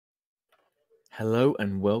Hello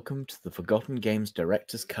and welcome to the Forgotten Games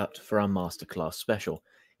Director's Cut for our Masterclass special.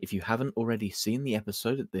 If you haven't already seen the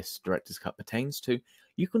episode that this Director's Cut pertains to,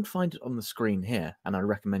 you can find it on the screen here, and I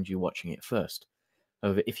recommend you watching it first.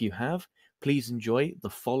 However, if you have, please enjoy the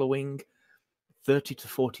following 30 to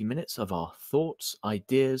 40 minutes of our thoughts,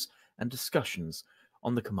 ideas, and discussions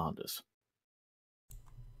on the commanders.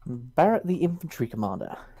 Barrett the infantry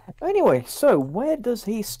commander. Anyway, so where does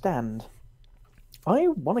he stand? I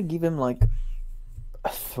want to give him like a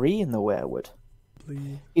 3 in the werewood.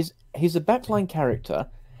 He's a backline character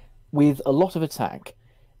with a lot of attack,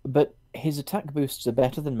 but his attack boosts are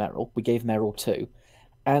better than Merrill. We gave Merrill 2,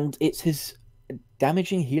 and it's his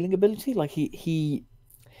damaging healing ability. Like he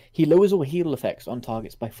lowers all heal effects on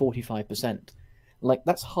targets by 45%. Like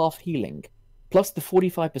that's half healing. Plus the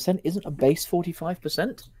 45% isn't a base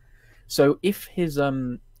 45%. So if his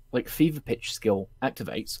like Fever Pitch skill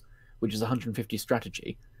activates, which is 150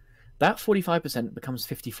 strategy, that 45% becomes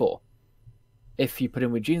 54. If you put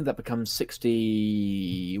in with Gina, that becomes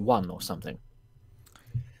 61 or something.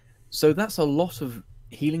 So that's a lot of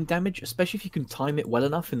healing damage, especially if you can time it well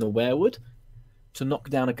enough in the werewood to knock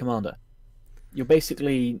down a commander. You're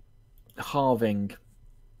basically halving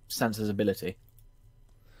Sansa's ability.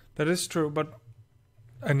 That is true, but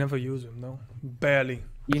I never use him, no. Barely.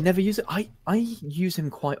 You never use it? I use him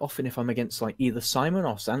quite often if I'm against like either Simon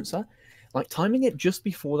or Sansa. Like timing it just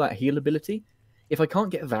before that heal ability. If I can't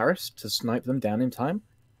get Varys to snipe them down in time,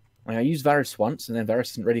 I use Varys once and then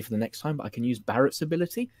Varys isn't ready for the next time, but I can use Barrett's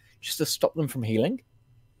ability just to stop them from healing.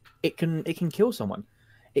 It can kill someone.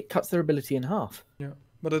 It cuts their ability in half. Yeah,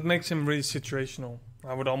 but it makes him really situational.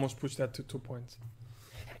 I would almost push that to 2 points.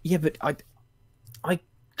 Yeah, but I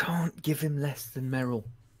can't give him less than Merrill.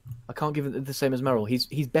 I can't give him the same as Merrill.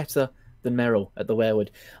 He's better than Merrill at the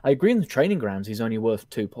werewood. I agree in the training grounds he's only worth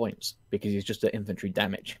 2 points because he's just at infantry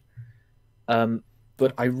damage.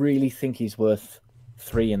 But I really think he's worth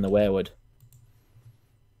 3 in the werewood.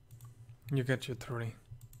 You get your 3.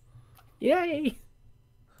 Yay!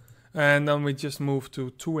 And then we just move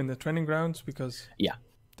to 2 in the training grounds because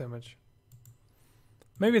damage.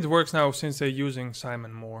 Maybe it works now since they're using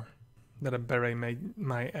Simon more. That a beret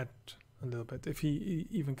might add a little bit if he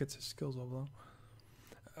even gets his skills up though.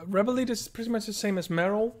 Rebel leader is pretty much the same as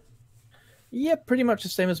Merrill. Yeah, pretty much the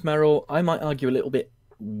same as Merrill. I might argue a little bit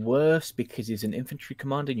worse because he's an infantry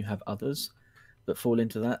commander and you have others that fall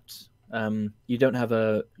into that. You don't have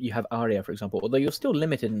you have Arya, for example, although you're still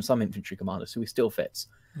limited in some infantry commanders, so he still fits.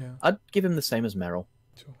 Yeah. I'd give him the same as Merrill.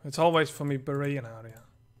 It's always for me beret and Arya.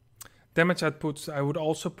 Damage output, I would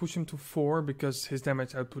also push him to 4 because his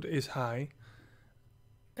damage output is high.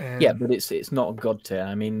 And yeah, but it's not a god tier.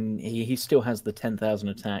 I mean, he still has the 10,000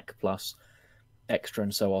 attack plus extra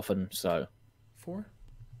and so often. So 4?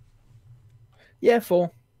 Yeah, 4.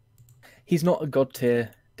 He's not a god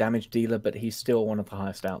tier damage dealer, but he's still one of the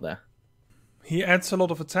highest out there. He adds a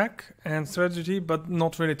lot of attack and strategy, but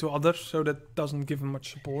not really to others, so that doesn't give him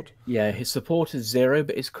much support. Yeah, his support is 0,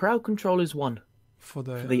 but his crowd control is 1. For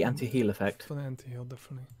the anti-heal effect. For the anti-heal,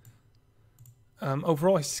 definitely.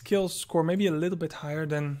 Overall, his skills score maybe a little bit higher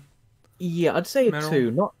than... Yeah, I'd say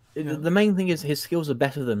Merrill. a 2. The main thing is his skills are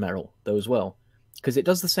better than Merrill, though, as well. Because it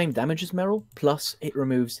does the same damage as Merrill, plus it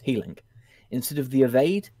removes healing. Instead of the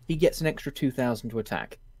evade, he gets an extra 2,000 to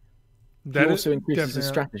attack. He also increases his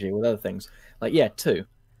strategy with other things. Like, 2.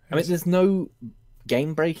 I mean, there's no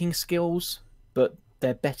game-breaking skills, but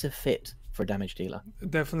they're better fit for a damage dealer.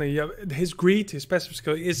 Definitely, yeah. His greed, his passive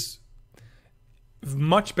skill, is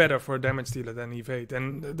much better for a damage dealer than evade.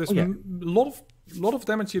 And there's a lot of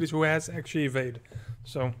damage dealers who has actually evade.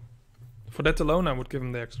 So for that alone, I would give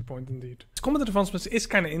him the extra point indeed. His combat advancements is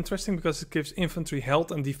kind of interesting because it gives infantry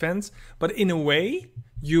health and defense. But in a way,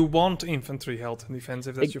 you want infantry health and defense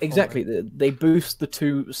if that's your exactly. They boost the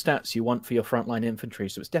 2 stats you want for your frontline infantry,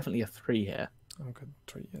 so it's definitely a 3 here. Okay,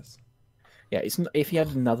 3, yes. Yeah, it's if he had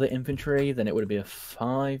another infantry, then it would be a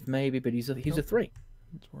 5 maybe, but he's a 3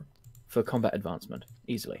 for combat advancement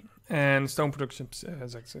easily. And stone production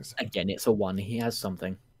has access. Again, it's a 1. He has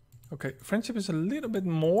something. Okay, friendship is a little bit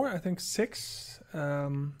more. I think 6,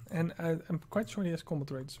 and I'm quite sure he has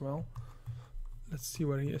combat rate as well. Let's see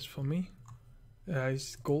where he is for me.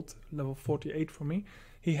 He's gold level 48 for me.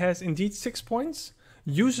 He has indeed 6 points.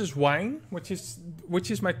 Uses wine, which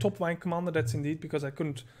is my top wine commander. That's indeed because I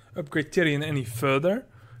couldn't upgrade Tyrion any further.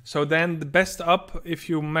 So then the best up, if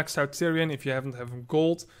you max out Tyrion, if you haven't have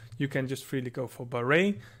gold, you can just freely go for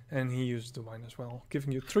Beret, and he used the wine as well,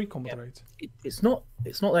 giving you 3 combat rate. It's not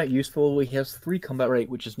that useful. He has 3 combat rate,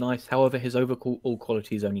 which is nice. However, his overall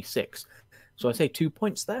quality is only 6. So I say 2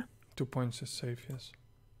 points there. 2 points is safe, yes.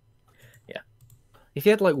 Yeah. If he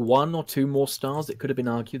had like 1 or 2 more stars, it could have been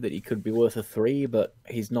argued that he could be worth a 3, but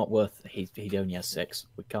he's not worth. He only has 6.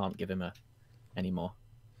 We can't give him any more.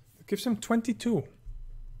 It gives him 22.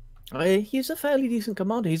 He's a fairly decent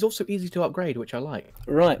commander. He's also easy to upgrade, which I like.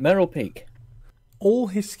 Right, Meryl Peak. All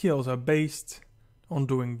his skills are based on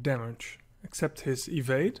doing damage, except his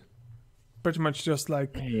evade. Pretty much just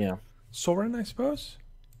like Sovereign, I suppose.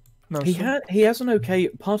 No, he has an okay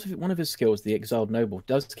part of it. One of his skills, the Exiled Noble,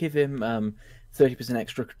 does give him 30%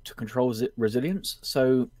 extra to control resilience,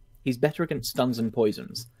 so he's better against stuns and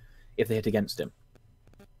poisons if they hit against him.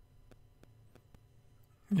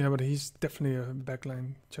 Yeah, but he's definitely a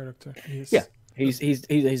backline character. His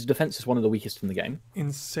defense is one of the weakest in the game.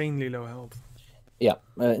 Insanely low health. Yeah,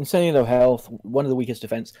 insanely low health, one of the weakest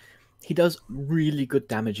defense. He does really good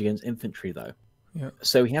damage against infantry, though. Yeah.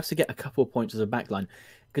 So he has to get a couple of points as a backline,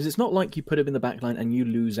 because it's not like you put him in the backline and you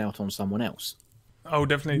lose out on someone else. Oh,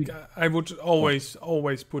 definitely. I would always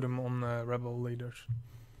put him on rebel leaders.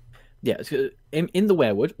 Yeah, so in the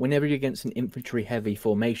Werewood, whenever you're against an infantry-heavy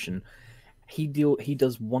formation, he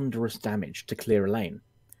does wondrous damage to clear a lane.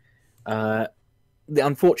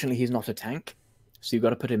 Unfortunately, he's not a tank, so you've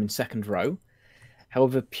got to put him in second row.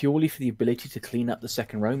 However, purely for the ability to clean up the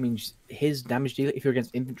second row means his damage dealer, if you're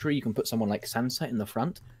against infantry, you can put someone like Sansa in the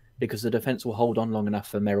front, because the defense will hold on long enough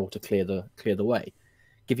for Meryl to clear the way,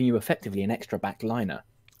 giving you effectively an extra backliner.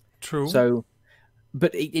 True. So,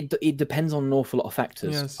 but it depends on an awful lot of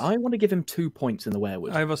factors. Yes. I want to give him 2 points in the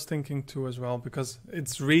Werewood. I was thinking too as well, because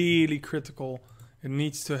it's really critical. It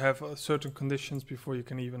needs to have certain conditions before you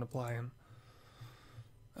can even apply him.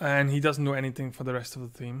 And he doesn't do anything for the rest of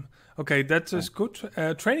the team. Okay, that is good.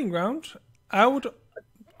 Training ground, I would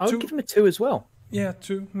give him a 2 as well. Yeah,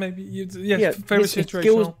 2 maybe. Very his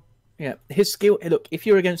situational. skills, his skill. Look, if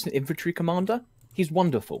you're against an infantry commander, he's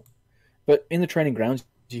wonderful. But in the training grounds,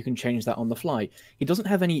 you can change that on the fly. He doesn't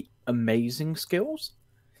have any amazing skills,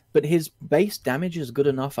 but his base damage is good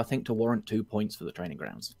enough, I think, to warrant 2 points for the training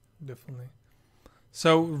grounds. Definitely.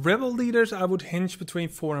 So rebel leaders, I would hinge between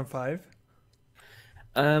 4 and 5.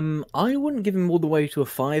 I wouldn't give him all the way to a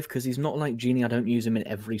 5 because he's not like Genie. I don't use him in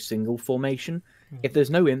every single formation. If there's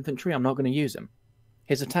no infantry, I'm not going to use him.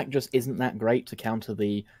 His attack just isn't that great to counter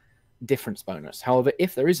the difference bonus. However,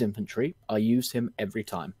 if there is infantry, I use him every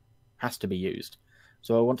time. Has to be used.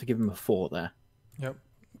 So I want to give him a 4 there. Yep.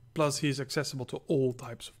 Plus, he's accessible to all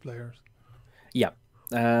types of players. Yeah.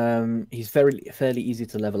 He's fairly easy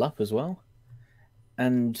to level up as well.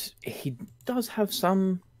 And he does have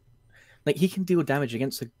some... Like, he can deal damage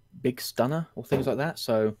against a big stunner or things like that,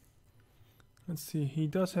 so... Let's see, he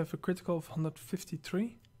does have a critical of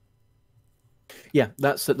 153. Yeah,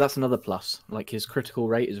 that's another plus. Like, his critical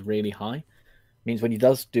rate is really high. Means when he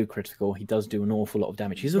does do critical, he does do an awful lot of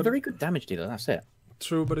damage. He's a very good damage dealer, that's it.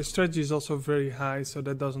 True, but his strategy is also very high, so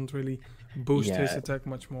that doesn't really boost his attack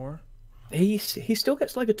much more. He still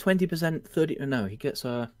gets like a 20%, 30... No, he gets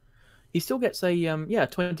a... He still gets a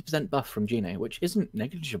 20% buff from Genie, which isn't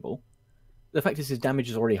negligible. The fact is his damage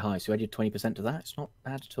is already high, so I added 20% to that. It's not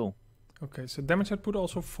bad at all. Okay, so damage output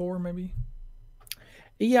also 4, maybe?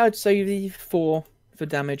 Yeah, I'd say the 4 for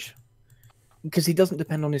damage. Because he doesn't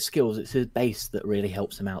depend on his skills. It's his base that really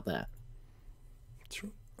helps him out there.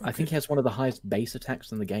 True. Okay. I think he has one of the highest base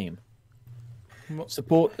attacks in the game.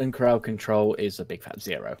 Support and crowd control is a big fat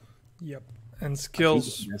 0. Yep. And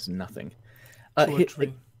skills... There's nothing. 2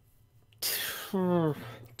 or 3.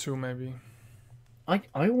 2 maybe.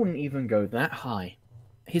 I wouldn't even go that high.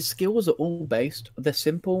 His skills are all based. They're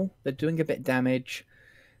simple. They're doing a bit of damage.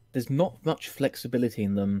 There's not much flexibility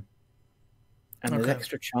in them. And there's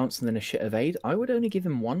extra chance and then a shit of aid. I would only give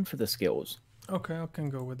him 1 for the skills. Okay, I can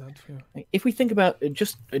go with that for you. If we think about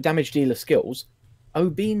just damage dealer skills,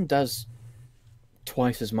 O'Bean does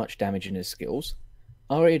twice as much damage in his skills.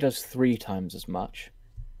 Arya does 3 times as much.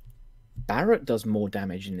 Barrett does more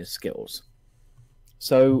damage in his skills.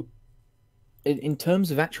 So... In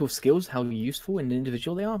terms of actual skills, how useful in an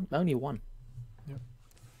individual they are, only 1. Yeah.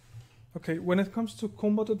 Okay, when it comes to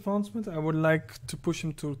combat advancement, I would like to push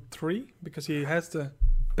him to 3 because he has the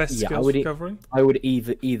best skills recovery. I would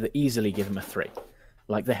either easily give him a 3.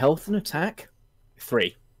 Like the health and attack,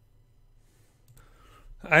 3.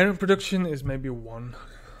 Iron production is maybe 1.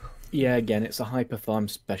 Yeah, again, it's a hyper farm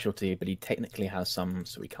specialty, but he technically has some,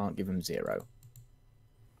 so we can't give him 0.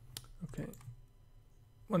 Okay.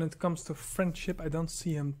 When it comes to friendship, I don't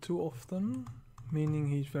see him too often, meaning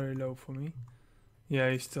he's very low for me. Yeah,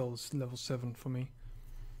 he's still level 7 for me.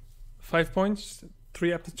 5 points,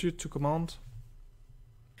 3 aptitude to command.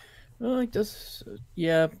 Well, he does.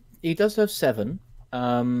 Yeah, he does have 7.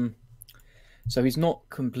 So he's not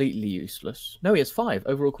completely useless. No, he has 5.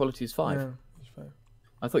 Overall quality is 5. Yeah, he's 5.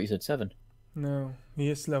 I thought you said 7. No, he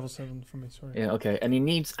is level 7 for me, sorry. Yeah, okay. And he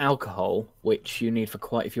needs alcohol, which you need for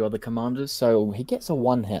quite a few other commanders, so he gets a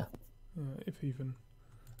 1 here. If even.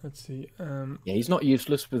 Let's see. Yeah, he's not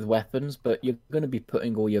useless with weapons, but you're going to be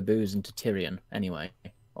putting all your booze into Tyrion anyway,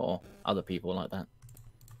 or other people like that.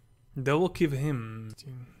 That will give him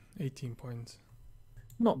 18 points.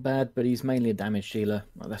 Not bad, but he's mainly a damage dealer.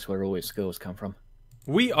 Well, that's where all his skills come from.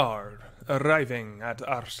 We are arriving at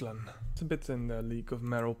Arslan. It's a bit in the league of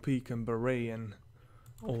Meryl Peak and Beret and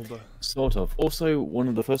all the... Sort of. Also, one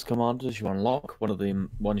of the first commanders you unlock, one of the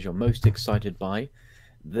ones you're most excited by,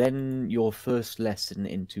 then your first lesson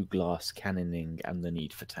into glass cannoning and the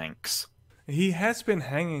need for tanks. He has been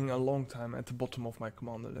hanging a long time at the bottom of my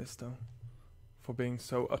commander list, though, for being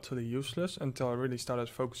so utterly useless until I really started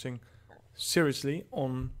focusing seriously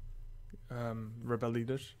on rebel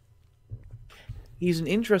leaders. He's an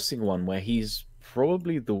interesting one where he's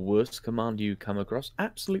probably the worst commander you come across,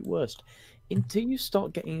 absolute worst, until you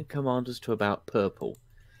start getting commanders to about purple.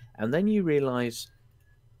 And then you realize,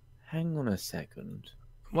 hang on a second.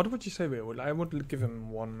 What would you say, Beowulf? I would give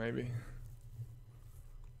him 1, maybe.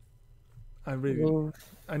 I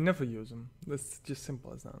never use him. That's just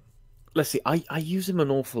simple as that. Let's see, I use him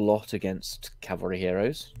an awful lot against cavalry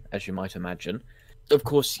heroes, as you might imagine. Of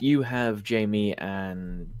course, you have Jaime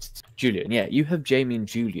and Julian. Yeah, you have Jaime and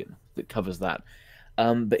Julian that covers that.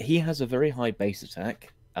 But he has a very high base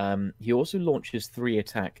attack. He also launches 3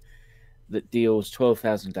 attack that deals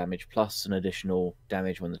 12,000 damage plus an additional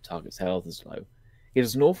damage when the target's health is low. He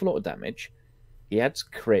does an awful lot of damage. He adds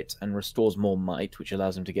crit and restores more might, which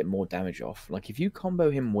allows him to get more damage off. Like, if you combo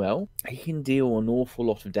him well, he can deal an awful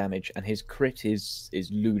lot of damage, and his crit is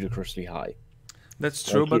ludicrously high. That's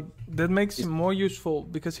true, but that makes him more useful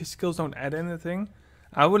because his skills don't add anything.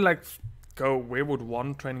 I would go Weirwood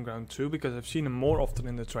 1, Training Ground 2, because I've seen him more often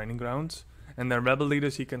in the Training Grounds. And then Rebel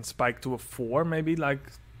Leaders he can spike to a 4, maybe,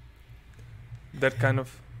 like that kind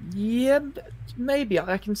of... Yeah, maybe.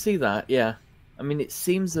 I can see that, yeah. I mean, it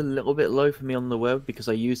seems a little bit low for me on the web because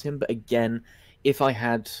I use him, but again, if I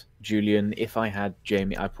had Julian, if I had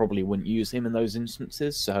Jaime, I probably wouldn't use him in those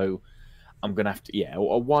instances, so I'm going to have to, yeah,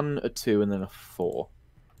 a 1, a 2, and then a 4.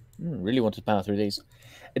 Really want to power through these.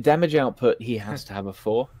 A damage output, he has to have a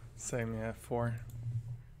 4. Same, yeah, 4.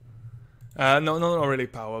 No, not really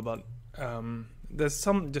power, but there's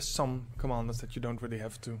just some commanders that you don't really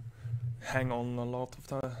have to hang on a lot of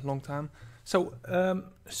the long time. So,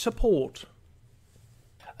 support.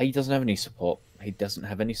 He doesn't have any support. He doesn't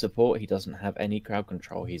have any support. He doesn't have any crowd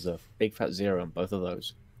control. He's a big fat 0 on both of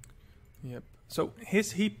those. Yep. So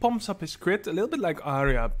he pumps up his crit a little bit like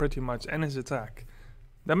Arya, pretty much, and his attack.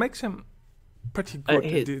 That makes him pretty good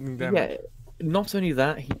at dealing damage. Yeah, not only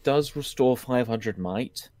that, he does restore 500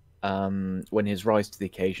 might when his Rise to the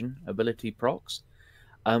Occasion ability procs,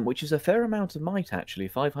 which is a fair amount of might, actually.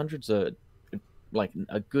 500's like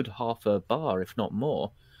a good half a bar, if not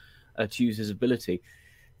more, to use his ability.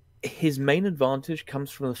 His main advantage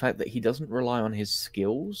comes from the fact that he doesn't rely on his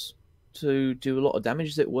skills to do a lot of damage,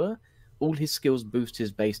 as it were. All his skills boost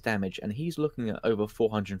his base damage, and he's looking at over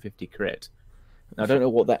 450 crit. Now, I don't know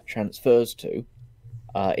what that transfers to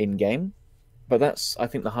in-game, but that's, I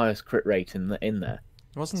think, the highest crit rate in there.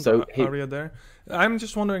 Wasn't so Arya there? I'm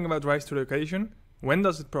just wondering about Rise to the Occasion. When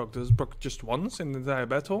does it proc? Does it proc just once in the entire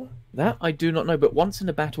battle? That I do not know, but once in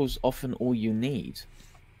a battle is often all you need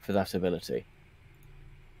for that ability.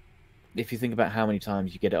 If you think about how many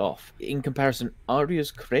times you get it off. In comparison,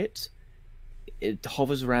 Arya's crit, it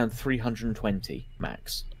hovers around 320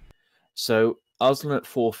 max. So Aslan at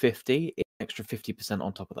 450, extra 50%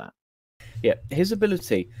 on top of that. Yeah, his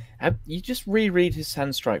ability, you just reread his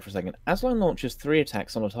Sand Strike for a second. Aslan launches 3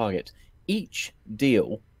 attacks on a target. Each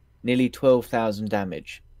deal nearly 12,000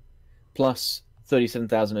 damage, plus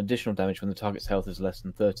 37,000 additional damage when the target's health is less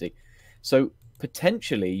than 30. So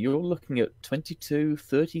potentially you're looking at 22,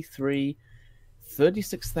 33,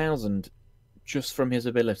 36,000 just from his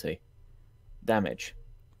ability damage.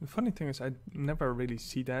 The funny thing is I never really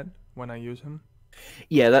see that when I use him.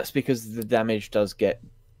 Yeah, that's because the damage does get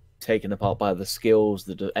taken apart by the skills,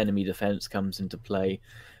 the enemy defense comes into play.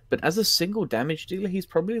 But as a single damage dealer, he's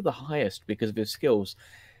probably the highest because of his skills.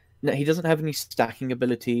 Now, he doesn't have any stacking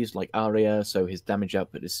abilities like Arya, so his damage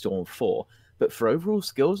output is still on 4. But for overall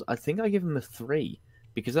skills, I think I give him a 3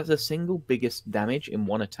 because that's the single biggest damage in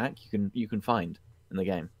one attack you can find in the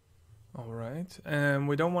game. All right, and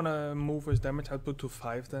we don't want to move his damage output to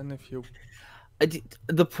 5 then, if you.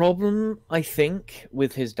 The problem I think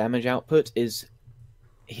with his damage output is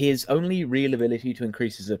his only real ability to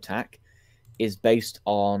increase his attack is based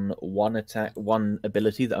on one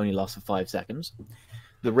ability that only lasts for 5 seconds.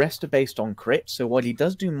 The rest are based on crit, so while he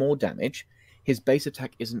does do more damage, his base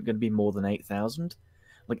attack isn't going to be more than 8,000.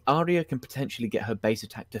 Like, Arya can potentially get her base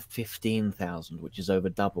attack to 15,000, which is over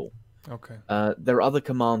double. Okay. There are other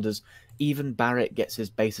commanders, even Barrett gets his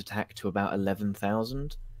base attack to about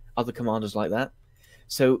 11,000. Other commanders like that.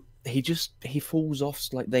 So he falls off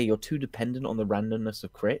slightly. You're too dependent on the randomness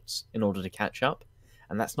of crits in order to catch up,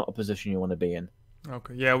 and that's not a position you want to be in.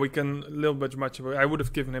 Okay, yeah, we can a little bit much. I would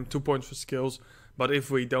have given him 2 points for skills, but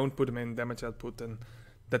if we don't put him in damage output, then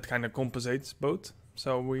that kind of compensates both.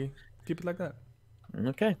 So we keep it like that.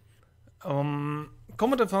 Okay.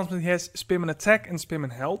 Combat advancement, he has Spearman attack and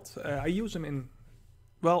Spearman health. I use him in,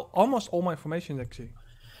 well, almost all my formations actually.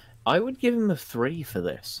 I would give him a 3 for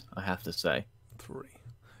this, I have to say. 3.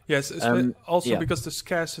 Yes, also yeah. because the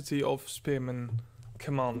scarcity of Spearman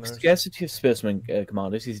commanders. Scarcity of Spearman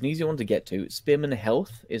commanders. He's an easy one to get to. Spearman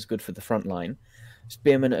health is good for the front line.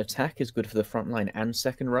 Spearman attack is good for the front line and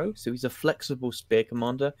second row. So he's a flexible spear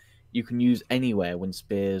commander you can use anywhere when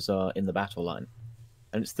spears are in the battle line.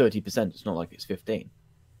 And it's 30%. It's not like it's 15.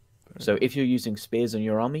 So if you're using spears in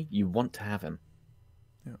your army, you want to have him.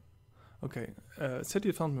 Yeah. Okay. City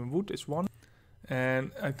of Fountain Wood is 1.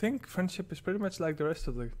 And I think Friendship is pretty much like the rest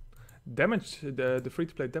of the damage, the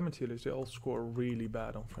free-to-play damage healers. They all score really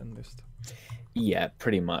bad on friend list. Yeah,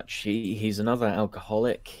 pretty much. He's another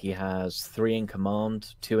alcoholic. He has 3 in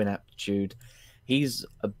command, 2 in aptitude. He's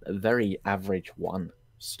a very average 1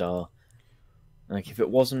 star. Like, if it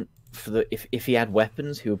wasn't for if he had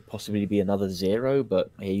weapons, he would possibly be another 0.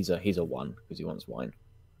 But he's a 1 because he wants wine.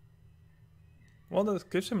 Well, that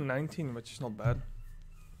gives him 19, which is not bad.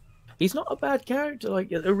 He's not a bad character.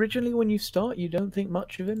 Like, originally when you start, you don't think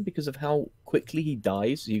much of him because of how quickly he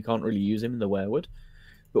dies. You can't really use him in the werewood.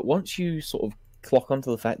 But once you sort of clock onto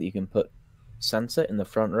the fact that you can put Sansa in the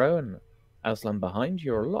front row and Aslan behind,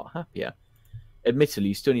 you're a lot happier. Admittedly,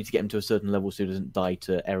 you still need to get him to a certain level so he doesn't die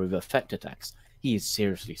to area of effect attacks. He is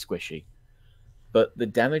seriously squishy. But the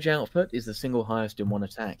damage output is the single highest in one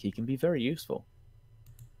attack. He can be very useful.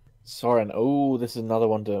 Soren. Oh, this is another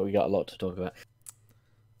one we got a lot to talk about.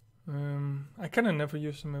 I kind of never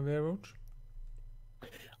use him in Werewolves.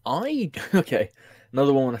 Okay,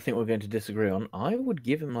 another one I think we're going to disagree on. I would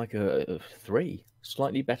give him like a 3,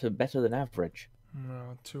 slightly better than average.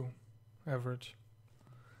 No, 2, average.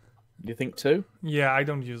 Do you think 2? Yeah, I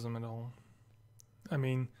don't use them at all. I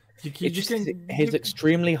mean, his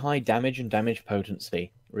extremely high damage and damage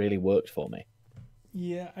potency really worked for me.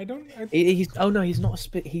 Yeah, I don't. He's not.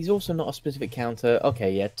 He's also not a specific counter.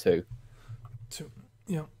 Okay, yeah, 2. 2,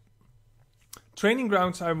 yeah. Training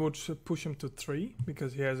Grounds, I would push him to 3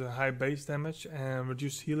 because he has a high base damage and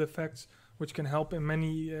reduced heal effects, which can help in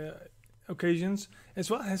many occasions, as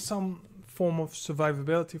well as some form of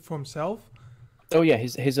survivability for himself. Oh yeah,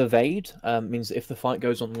 his evade means that if the fight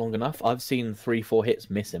goes on long enough, I've seen 3-4 hits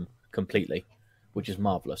miss him completely, which is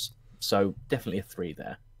marvelous. So definitely a 3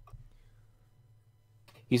 there.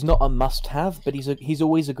 He's not a must-have, but he's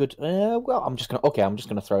always a good. Well, I'm just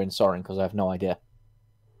gonna throw in Soren because I have no idea.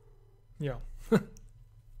 Yeah.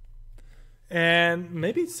 And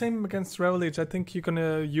maybe same against Revelage. I think you're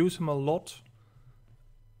gonna use him a lot.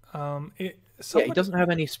 He doesn't have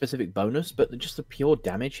any specific bonus, but just the pure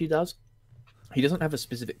damage he does. He doesn't have a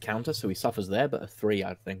specific counter, so he suffers there, but a 3,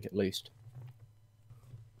 I think, at least.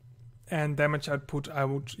 And damage output, I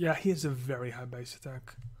would. Yeah, he has a very high base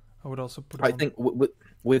attack. I would also put him I think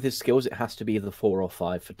with his skills, it has to be either 4 or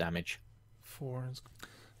 5 for damage. 4.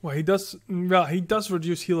 Well, he does. Well, he does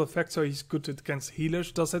reduce heal effect, so he's good against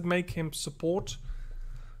healers. Does that make him support?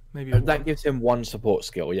 Maybe that gives him 1 support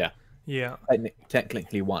skill. Yeah. Yeah.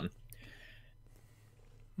 Technically 1.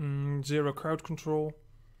 0 crowd control.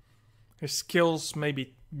 His skills,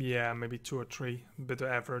 maybe 2 or 3, a bit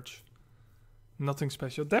average. Nothing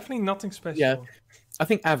special. Definitely nothing special. Yeah, I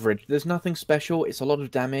think average. There's nothing special. It's a lot of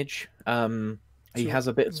damage. He has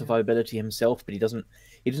a bit of survivability himself, but he doesn't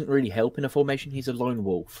really help in a formation. He's a lone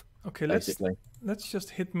wolf. Okay, basically. Let's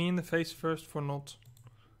just hit me in the face first for not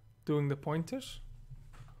doing the pointers.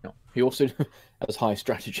 No, he also has high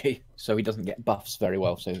strategy, so he doesn't get buffs very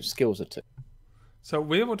well. So his skills are 2. So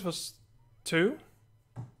Weirwood was 2.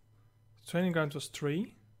 Training Ground was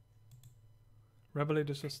 3. Rebel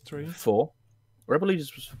Leaders was 3. 4. Rebel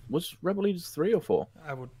Leaders was Rebel Leaders 3 or 4?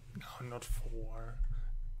 No, not 4.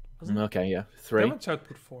 Okay, yeah, 3. Damage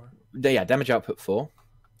output 4. Yeah, damage output 4.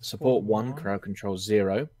 Support 1, crowd control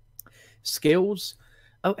 0. Skills.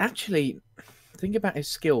 Oh, actually, think about his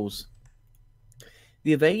skills.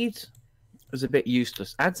 The evade is a bit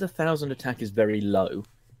useless. Adds 1,000 attack is very low.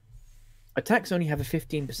 Attacks only have a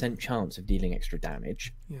 15% chance of dealing extra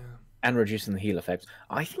damage. Yeah. And reducing the heal effects.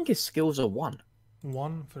 I think his skills are 1.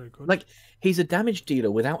 1, very good. Like, he's a damage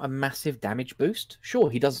dealer without a massive damage boost. Sure,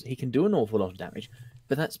 he can do an awful lot of damage,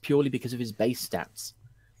 but that's purely because of his base stats.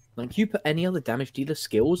 Like, you put any other damage dealer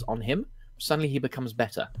skills on him, suddenly he becomes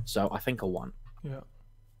better. So I think a 1. Yeah.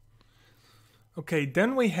 Okay,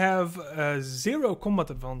 then we have 0 combat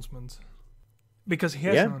advancement. Because he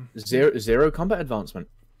has none. Zero combat advancement.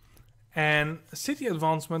 And city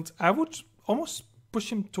advancement, I would almost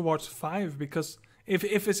push him towards 5, because if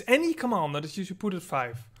it's any commander that you should put at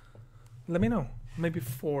 5, let me know. Maybe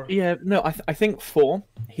 4. Yeah, no, I think 4.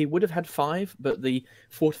 He would have had 5, but the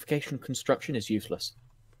fortification construction is useless.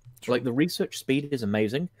 True. Like, the research speed is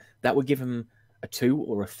amazing. That would give him a 2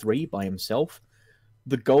 or a 3 by himself.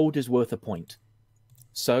 The gold is worth a point.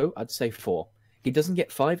 So I'd say 4. He doesn't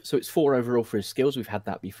get 5, so it's 4 overall for his skills. We've had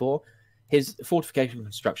that before. His fortification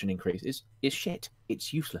construction increase is shit.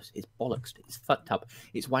 It's useless. It's bollocks. It's fucked up.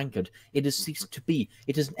 It's wankered. It has ceased to be.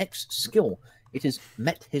 It is an X skill. It has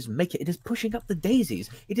met his maker. It is pushing up the daisies.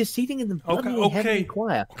 It is seating in the bloody heavenly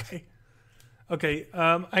choir. Okay.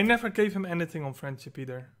 I never gave him anything on friendship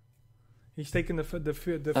either. He's taken the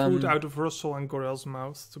food out of Russell and Gorel's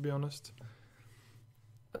mouth, to be honest.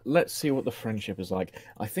 Let's see what the friendship is like.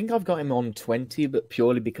 I think I've got him on 20, but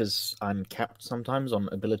purely because I'm capped sometimes on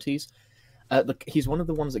abilities. He's one of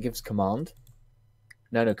the ones that gives command.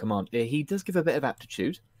 No, command. He does give a bit of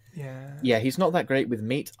aptitude. Yeah. Yeah, he's not that great with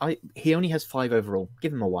meat. He only has 5 overall.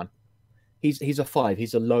 Give him a 1. He's a 5.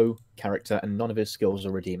 He's a low character, and none of his skills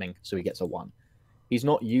are redeeming, so he gets a 1. He's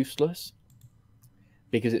not useless,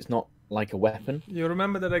 because it's not like a weapon. You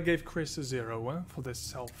remember that I gave Chris a 0 for this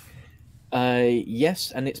self?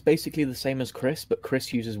 Yes, and it's basically the same as Chris, but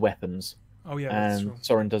Chris uses weapons. Oh yeah, that's and true.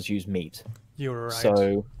 Soren does use meat. You're right.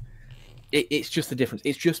 So it's just the difference.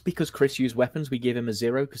 It's just because Chris used weapons, we give him a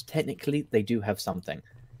 0, because technically they do have something.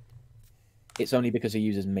 It's only because he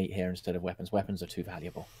uses meat here instead of weapons. Weapons are too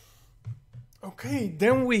valuable. Okay,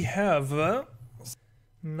 then we have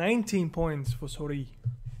 19 points for Sori.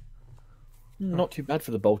 Not too bad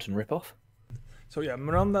for the Bolton ripoff. So yeah,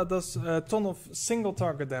 Miranda does a ton of single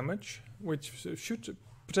target damage, which should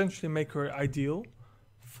potentially make her ideal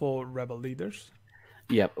for rebel leaders.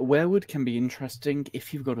 Yeah, Werewood can be interesting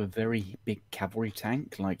if you've got a very big cavalry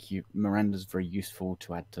tank, like you. Miranda's very useful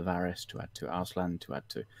to add to Varys, to add to Arslan, to add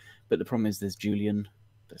to... But the problem is there's Julian,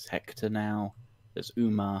 there's Hector now, there's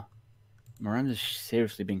Uma. Miranda's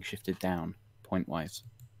seriously being shifted down, point-wise.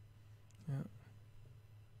 Yeah.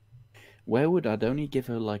 Werewood, I'd only give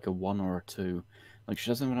her like a 1 or a 2. Like,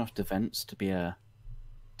 she doesn't have enough defense to be a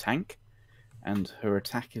tank, and her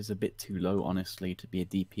attack is a bit too low, honestly, to be a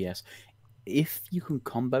DPS. If you can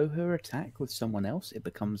combo her attack with someone else, it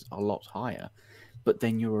becomes a lot higher, but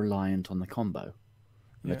then you're reliant on the combo,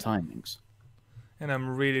 the timings. And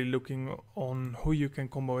I'm really looking on who you can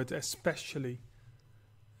combo it, especially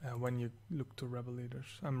when you look to rebel leaders.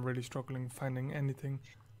 I'm really struggling finding anything.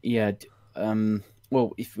 Yeah,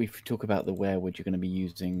 well, if we talk about the Werewood, you're going to be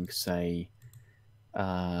using, say,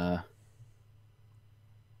 I'm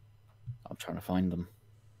trying to find them.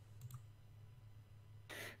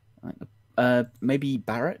 Maybe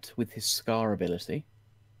Barrett with his Scar ability,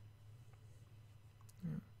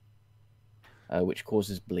 which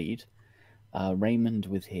causes bleed. Raymond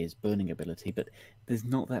with his Burning ability, but there's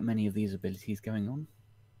not that many of these abilities going on.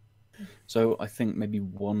 So I think maybe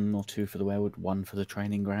 1 or 2 for the Werewood, 1 for the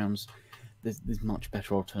training grounds. There's much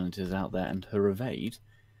better alternatives out there, and her evade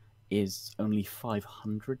is only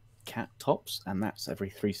 500 cat tops, and that's every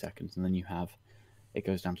 3 seconds, and then it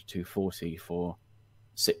goes down to 240 for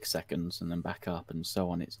 6 seconds, and then back up, and so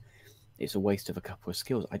on. It's a waste of a couple of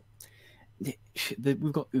skills.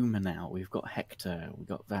 We've got Uma now, we've got Hector, we've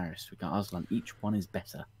got Varys, we've got Arslan. Each one is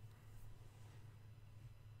better.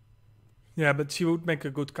 Yeah, but she would make a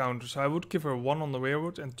good counter, so I would give her 1 on the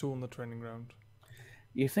Werewood and 2 on the training ground.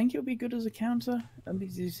 You think it'll be good as a counter? I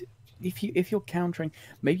mean, if you're countering,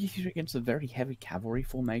 maybe if you're against a very heavy cavalry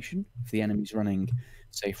formation, if the enemy's running,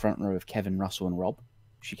 say, front row of Kevin, Russell, and Rob,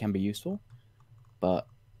 she can be useful. But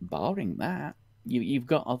barring that, you've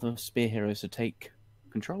got other spear heroes to take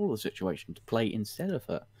control of the situation, to play instead of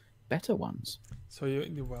her. Better ones. So,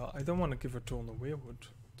 well, I don't want to give her 2 on the Werewood,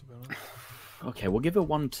 to be honest. Okay, we'll give her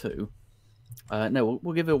 1-2. No,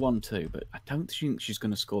 we'll give her 1-2, but I don't think she's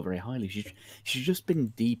going to score very highly. She's just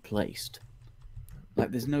been deplaced.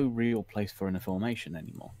 Like, there's no real place for her in a formation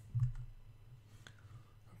anymore.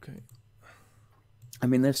 Okay. I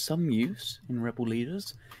mean, there's some use in rebel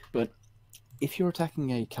leaders, but if you're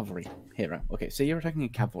attacking a cavalry hero, okay, so you're attacking a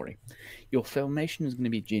cavalry, your formation is going to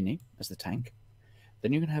be Ginny as the tank,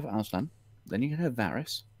 then you're going to have Arslan, then you're going to have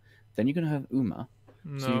Varys, then you're going to have Uma.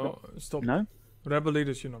 No, so stop. No? Rebel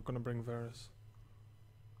leaders, you're not going to bring Varys.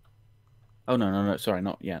 Oh no, sorry,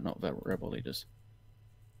 not the rebel leaders.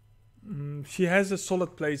 She has a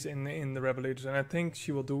solid place in the rebel leaders, and I think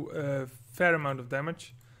she will do a fair amount of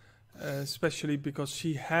damage, especially because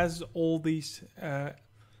she has all these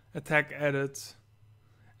attack added,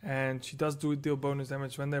 and she does deal bonus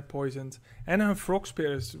damage when they're poisoned. And her frog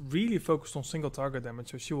spear is really focused on single target damage,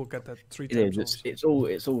 so she will get that 3 times. It is. It's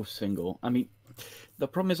all single. I mean, the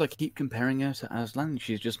problem is I keep comparing her to Aslan.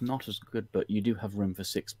 She's just not as good, but you do have room for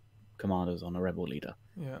 6 commanders on a rebel leader.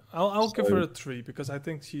 Yeah, I'll give her a 3 because I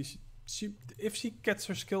think she if she gets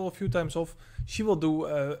her skill a few times off, she will do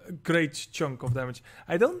a great chunk of damage.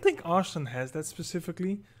 I don't think Arslan has that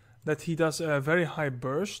specifically, that he does a very high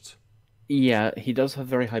burst. Yeah, he does have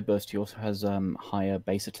very high burst. He also has higher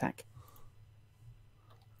base attack,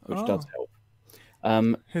 which does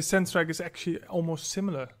help. His Sand Strike is actually almost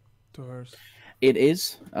similar to hers. It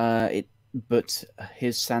is, but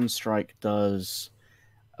his Sand Strike does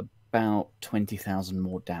about 20,000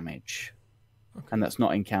 more damage. Okay. And that's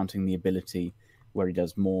not in counting the ability where he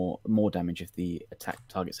does more damage if the attack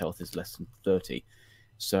target's health is less than 30.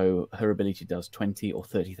 So her ability does 20 or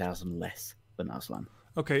 30,000 less than Aslan.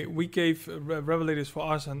 Okay, we gave Rebel Leaders for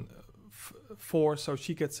Arslan 4, so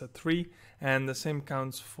she gets a 3, and the same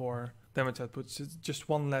counts for damage output. It's just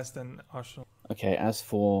 1 less than Arslan. Okay, as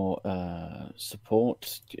for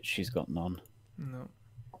support, she's got none. No.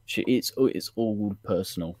 It's all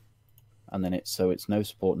personal, and then it's no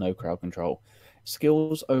support, no crowd control.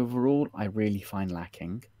 Skills overall, I really find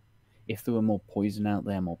lacking. If there were more poison out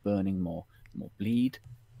there, more burning, more bleed,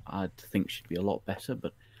 I'd think she'd be a lot better.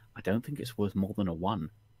 But I don't think it's worth more than a 1.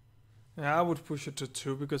 Yeah, I would push it to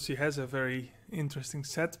 2 because he has a very interesting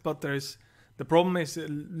set. But the problem is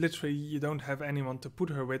literally you don't have anyone to put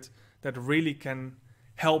her with that really can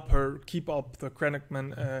help her keep up the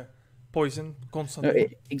Krennicman poison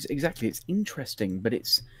constantly. No, exactly, it's interesting, but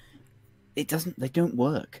they don't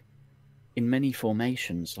work in many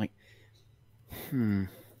formations. Like, do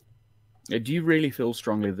you really feel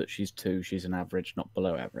strongly that she's 2? She's an average, not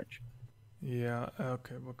below average? Yeah,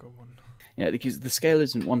 okay, we'll go 1. Yeah, because the scale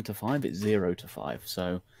isn't 1 to 5, it's 0 to 5.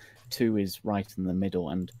 So 2 is right in the middle,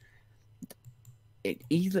 and a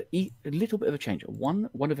little bit of a change. One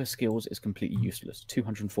of her skills is completely useless,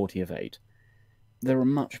 240 evade. There are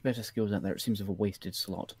much better skills out there. It seems of a wasted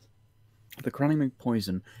slot. The Krennicman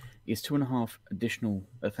poison is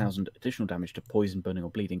 2,500 additional damage to poison, burning,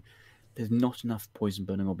 or bleeding. There's not enough poison,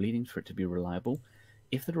 burning, or bleeding for it to be reliable.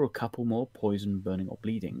 If there are a couple more poison, burning, or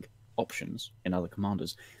bleeding options in other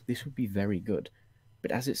commanders, this would be very good.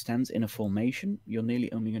 But as it stands in a formation, you're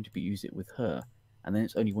nearly only going to be use it with her, and then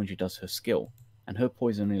it's only when she does her skill, and her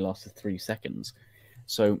poison only lasts for 3 seconds.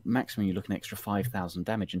 So maximum you look an extra 5,000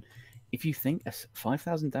 damage, and if you think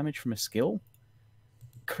 5,000 damage from a skill,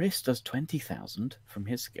 Chris does 20,000 from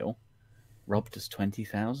his skill, Rob does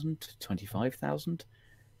 20,000, 25,000,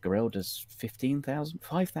 Garel does 15,000.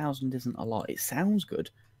 5,000 isn't a lot. It sounds good,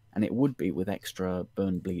 and it would be with extra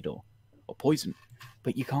burn, bleed, or poison,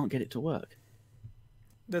 but you can't get it to work.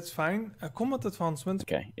 That's fine. A combat advancement.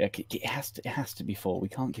 Okay, yeah, it has to be 4. We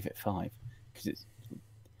can't give it 5 because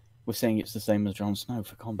we're saying it's the same as Jon Snow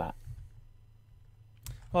for combat.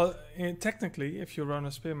 Well, technically, if you run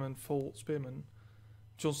a spearman, full spearman,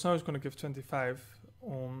 Jon Snow is going to give 25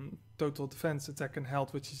 on total defense, attack, and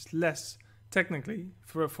health, which is less technically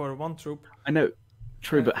for 1 troop. I know,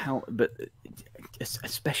 true, but how? But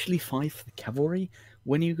especially 5 for the cavalry.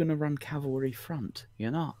 When are you going to run cavalry front?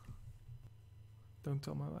 You're not. Don't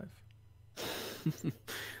tell my wife.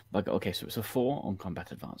 But okay, so it's a 4 on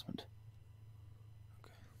combat advancement.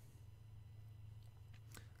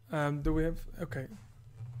 Okay. Do we have? Okay.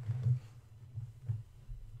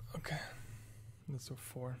 Okay. That's a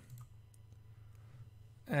 4.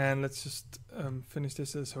 And let's just finish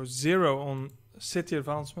this. So 0 on city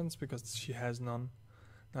advancements because she has none.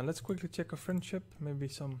 Now let's quickly check her friendship. Maybe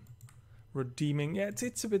some redeeming. Yeah,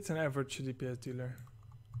 it's a bit an average DPS dealer.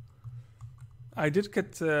 I did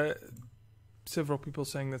get several people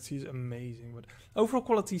saying that she's amazing, but overall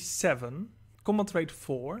quality 7, combat rate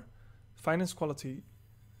 4, finance quality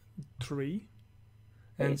 3,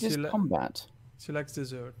 and combat. She likes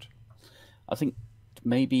dessert. I think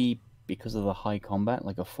maybe because of the high combat,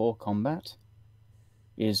 like a 4 combat,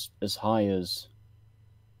 is as high as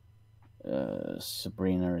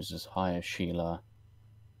Sabrina, is as high as Sheila.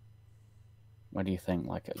 What do you think?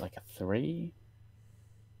 Like a 3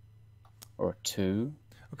 or a 2?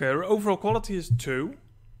 Okay, her overall quality is 2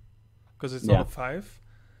 because it's not a 5.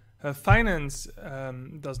 Her finance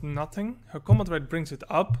does nothing. Her combat rate brings it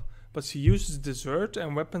up, but she uses dessert,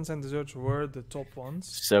 and weapons and desserts were the top ones.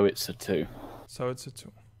 So it's a 2. So it's a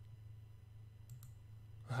 2.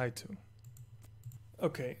 A high 2.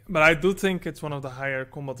 Okay, but I do think it's one of the higher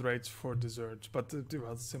combat rates for desserts, but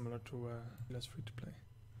well, it's similar to less free to play.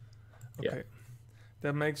 Okay, Yeah.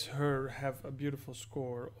 that makes her have a beautiful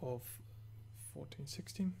score of 14,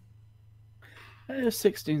 16.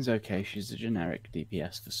 16's okay. She's a generic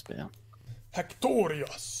DPS for Spear.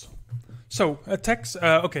 Hectorius. So attacks.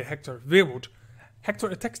 Okay, Hector. Weirwood. Hector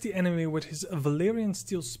attacks the enemy with his Valerian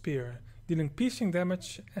steel spear, dealing piercing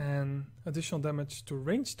damage and additional damage to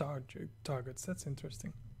ranged targets. That's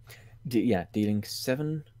interesting. Dealing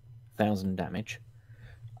 7,000 damage,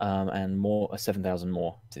 and more 7,000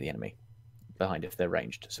 more to the enemy behind if they're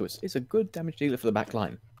ranged. So it's a good damage dealer for the back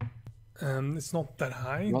line. It's not that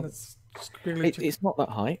high. Well, Let's just quickly check. It's not that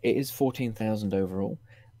high. It is 14,000 overall.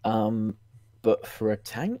 But for a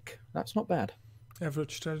tank, that's not bad.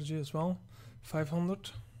 Average strategy as well.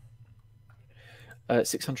 500.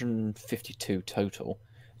 652 total.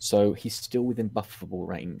 So he's still within buffable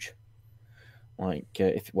range. Like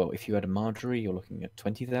if you had a Marjorie, you're looking at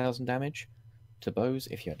 20,000 damage to bows.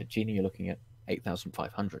 If you had a Genie, you're looking at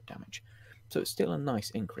 8,500 damage. So it's still a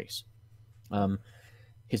nice increase.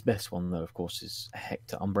 His best one, though, of course, is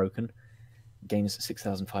Hector Unbroken. Gains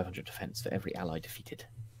 6,500 defense for every ally defeated.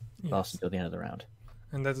 Lasts until the end of the round.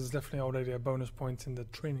 And that is definitely already a bonus point in the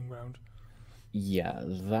training round. Yeah,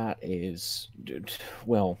 that is...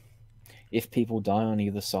 Well, if people die on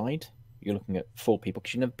either side, you're looking at 4 people,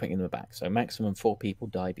 because you're never putting them back. So maximum 4 people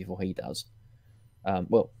die before he does.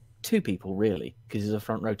 Well, 2 people, really, because he's a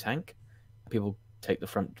front row tank. People take the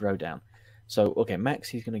front row down. So, okay, max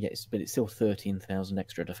he's going to get, but it's still 13,000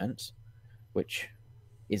 extra defense, which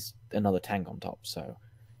is another tank on top. So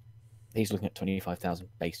he's looking at 25,000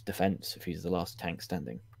 base defense if he's the last tank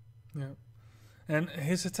standing. Yeah. And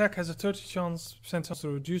his attack has a 30% chance to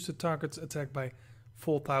reduce the target's attack by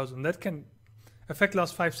 4,000. That can effect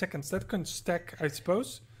lasts 5 seconds. That can stack, I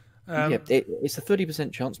suppose. It's a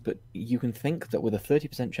 30% chance, but you can think that with a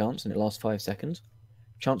 30% chance and it lasts 5 seconds,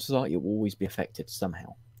 chances are it will always be affected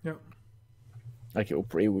somehow. Yeah. Like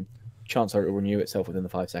chances are it will renew itself within the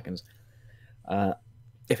 5 seconds.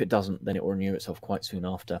 If it doesn't, then it will renew itself quite soon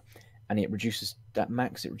after. And it reduces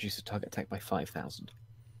target attack by 5,000.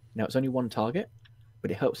 Now it's only one target,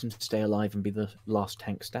 but it helps him to stay alive and be the last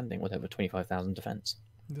tank standing with over 25,000 defense.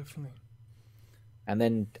 Definitely. And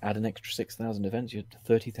then add an extra 6,000 defense, you're at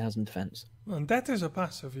 30,000 defense. And that is a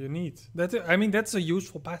passive you need. That's a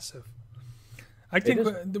useful passive. I think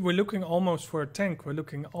we're looking almost for a tank. We're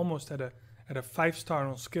looking almost at a 5-star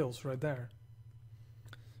on skills right there.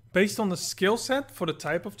 Based on the skill set for the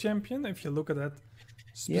type of champion, if you look at that.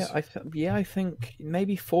 I think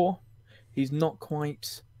maybe 4. He's not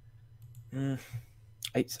quite.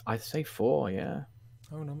 I'd say 4. Yeah.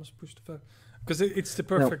 Oh no, I must push the 5 because it's the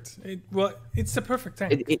perfect. It's the perfect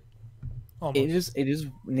tank. It is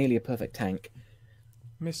nearly a perfect tank.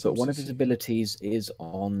 But one of his abilities is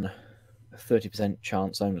on 30%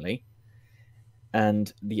 chance only,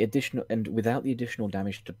 and without the additional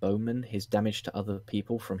damage to bowmen, his damage to other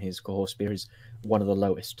people from his cohort spear is one of the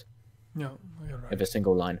lowest. Yeah, you're right. Of a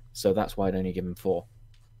single line. So that's why I'd only give him 4.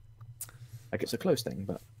 Like it's a close thing,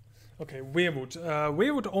 but okay, Weirwood.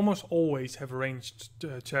 Weirwood almost always have ranged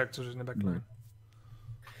characters in the back line.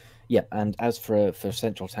 Yeah, and as for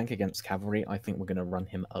central tank against cavalry, I think we're going to run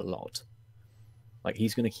him a lot. Like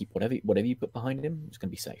he's going to keep whatever you put behind him, it's going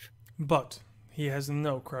to be safe. But he has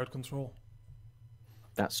no crowd control.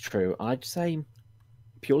 That's true. I'd say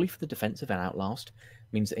purely for the defensive and outlast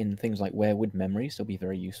means that in things like Weirwood memories, they'll be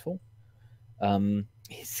very useful.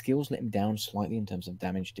 His skills let him down slightly in terms of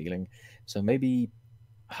damage dealing, so maybe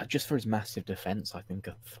just for his massive defense, I think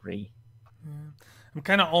a 3. Yeah. I'm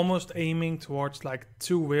kind of almost aiming towards like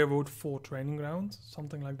 2 Weirwood, 4 training grounds,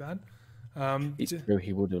 something like that. It's true,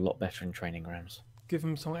 he will do a lot better in training grounds. Give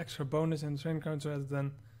him some extra bonus in training grounds rather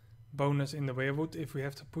than bonus in the Weirwood if we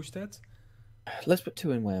have to push that. Let's put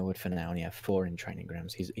 2 in Weirwood for now, and 4 in training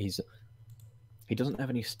grounds. He doesn't have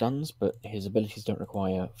any stuns, but his abilities don't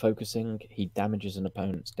require focusing. He damages an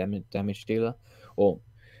opponent's damage dealer, or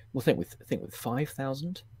we'll think with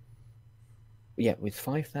 5,000. Yeah, with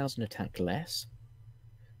 5,000 attack less.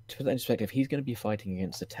 To put that in perspective, he's going to be fighting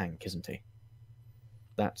against a tank, isn't he?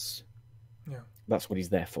 That's what he's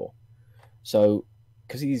there for. So,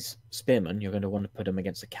 because he's spearman, you're going to want to put him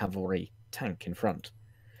against a cavalry tank in front.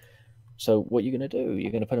 So, what you're going to do?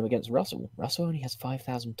 You're going to put him against Russell. Russell only has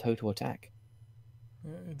 5,000 total attack.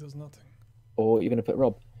 Yeah, it does nothing. Or you're going to put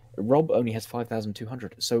Rob. Rob only has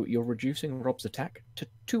 5,200. So you're reducing Rob's attack to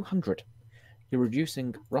 200. You're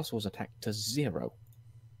reducing Russell's attack to 0.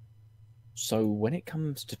 So when it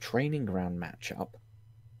comes to training ground matchup,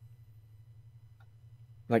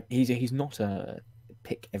 like he's not a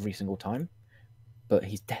pick every single time, but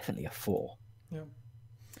he's definitely a 4. Yeah. If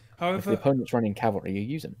the However, opponent's running cavalry, you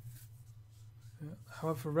use him.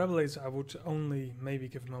 however, Revelator, I would only maybe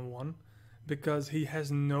give him a 1 because he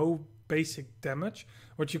has no basic damage.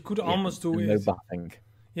 What you could almost do And no is buffing.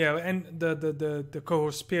 yeah, and the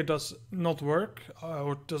cohort spear does not work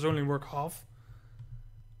or does only work half.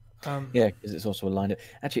 Yeah, because it's also aligned.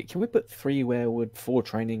 Actually, can we put 3 Werewood, 4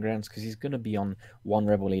 training grounds? Because he's going to be on 1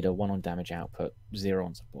 rebel leader, 1 on damage output, 0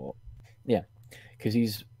 on support. Yeah, because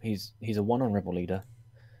he's a 1 on rebel leader,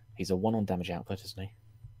 he's a 1 on damage output, isn't he?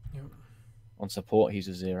 Yeah. On support, he's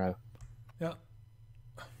a 0. Yeah.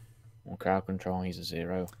 On crowd control, he's a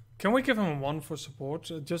 0. Can we give him a 1 for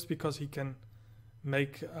support just because he can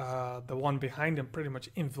make the one behind him pretty much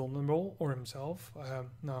invulnerable or himself?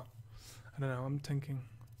 No, I don't know. I'm thinking.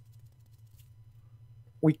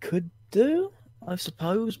 We could do, I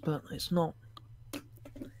suppose, but it's not.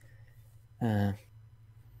 We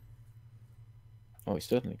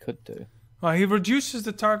certainly could do. He reduces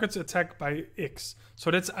the target's attack by X.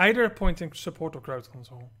 So that's either a point in support or crowd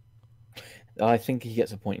control. I think he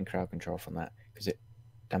gets a point in crowd control from that because it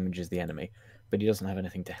damages the enemy, but he doesn't have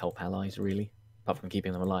anything to help allies really, apart from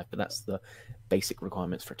keeping them alive. But that's the basic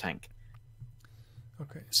requirements for a tank.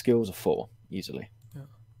 Okay. Skills are 4 easily.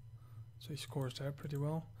 So he scores there pretty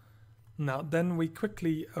well. Now, then we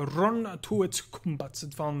quickly run to its combat's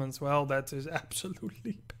advancements. Well, that is absolutely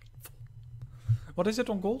painful. What is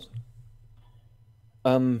it on gold?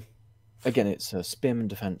 Again, it's a spearman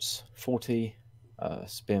defense 40,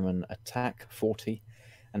 spearman attack 40,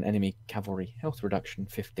 and enemy cavalry health reduction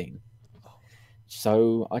 15.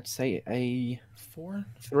 So I'd say a 4?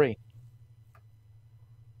 3.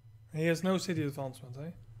 He has no city advancement,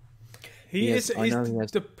 eh? He's Yes, I know he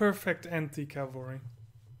has. the perfect anti-cavalry.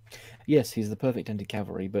 Yes, he's the perfect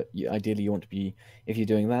anti-cavalry, but ideally you want to be, if you're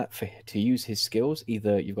doing that, to use his skills,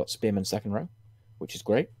 either you've got spearman second row, which is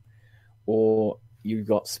great, or you've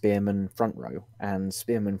got spearman front row, and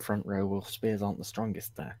spearman front row, well, spears aren't the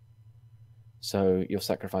strongest there. So you're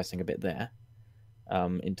sacrificing a bit there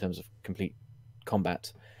in terms of complete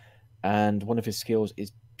combat. And one of his skills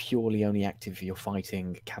is purely only active if you're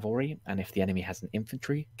fighting cavalry, and if the enemy has an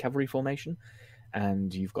infantry cavalry formation,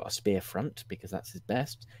 and you've got a spear front, because that's his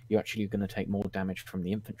best, you're actually going to take more damage from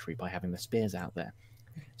the infantry by having the spears out there.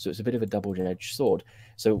 So it's a bit of a double-edged sword.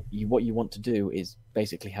 So what you want to do is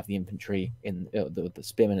basically have the infantry in the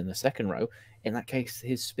spearmen in the second row. In that case,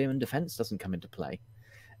 his spearman defense doesn't come into play.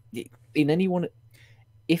 If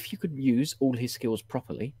you could use all his skills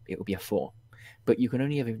properly, it would be a 4. But you can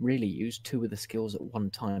only ever really use 2 of the skills at one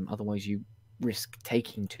time. Otherwise, you risk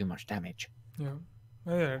taking too much damage. Yeah.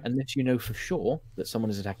 Yeah. Unless you know for sure that someone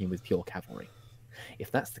is attacking with pure cavalry. If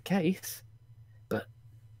that's the case, but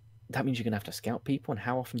that means you're going to have to scout people, and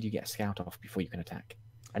how often do you get a scout off before you can attack?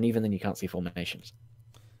 And even then, you can't see formations.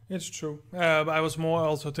 It's true. But I was more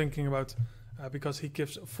also thinking about because he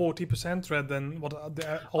gives 40% rather than what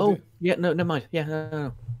yeah, no, never mind. Yeah,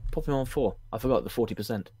 no. Pop him on 4. I forgot the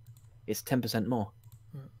 40%. It's 10% more.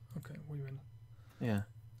 Okay, we win. Yeah.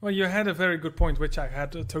 Well, you had a very good point, which I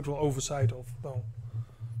had a total oversight of, though.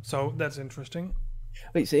 So that's interesting.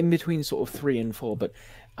 It's in between sort of 3 and 4, but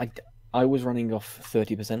I was running off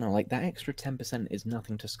 30%. I'm like, that extra 10% is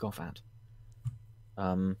nothing to scoff at.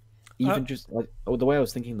 Just like the way I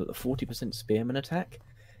was thinking that the 40% spearman attack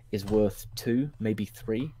is worth 2, maybe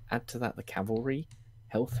 3. Add to that the cavalry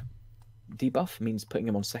health debuff means putting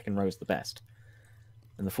him on second row is the best.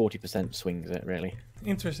 And the 40% swings it, really.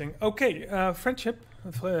 Interesting. Okay, friendship.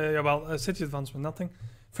 City advancement, nothing.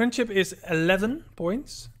 Friendship is 11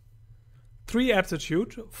 points, 3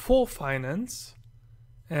 aptitude, 4 finance,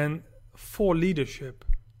 and 4 leadership.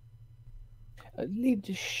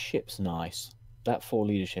 Leadership's nice. That 4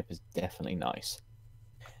 leadership is definitely nice.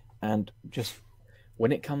 And just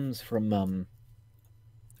when it comes from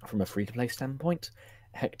a free-to-play standpoint,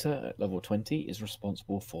 Hector at level 20 is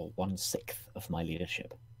responsible for 1/6 of my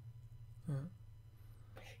leadership.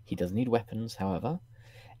 He does need weapons, however.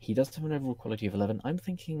 He does have an overall quality of 11. I'm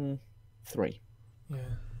thinking 3. Yeah.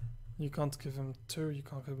 You can't give him 2, you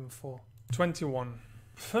can't give him 4. 21.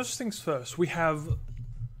 First things first, we have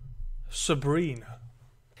Sabrina.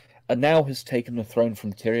 And now has taken the throne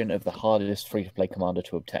from Tyrion of the hardest free-to-play commander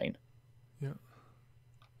to obtain. Yeah.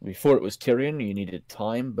 Before it was Tyrion, you needed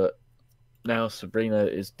time, but now Sabrina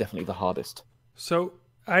is definitely the hardest. So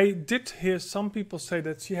I did hear some people say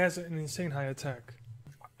that she has an insane high attack.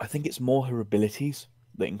 I think it's more her abilities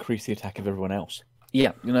that increase the attack of everyone else.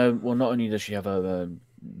 Yeah, well, not only does she have a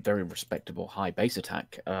very respectable high base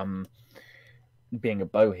attack, being a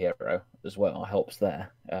bow hero as well helps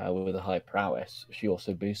there with a high prowess. She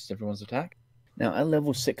also boosts everyone's attack. Now, at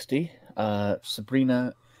level 60,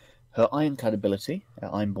 Sabrina, her Ironclad ability,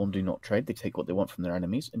 Ironborn do not trade, they take what they want from their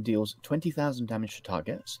enemies, and deals 20,000 damage to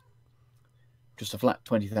targets. Just a flat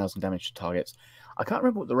 20,000 damage to targets. I can't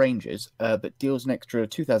remember what the range is, but deals an extra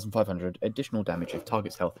 2,500 additional damage if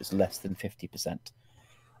target's health is less than 50%.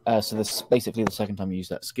 So this is basically the second time you use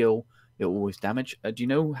that skill, it will always damage. Do you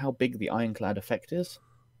know how big the Ironclad effect is?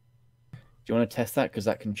 Do you want to test that? Because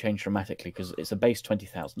that can change dramatically, because it's a base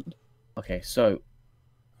 20,000. Okay, so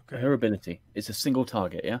her ability is a single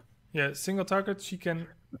target, yeah? Yeah, single target, she can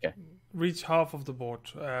reach half of the board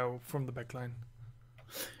from the backline.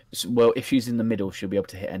 So, well, if she's in the middle, she'll be able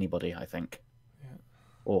to hit anybody, I think. Yeah.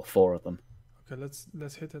 Or 4 of them. Okay,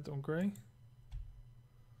 let's hit it on Grey.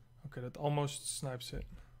 Okay, that almost snipes it.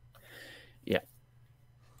 Yeah.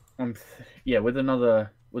 Yeah, with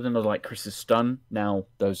another like Chris's stun, now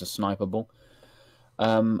those are snipeable.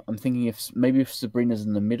 I'm thinking if Sabrina's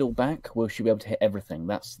in the middle back, will she be able to hit everything?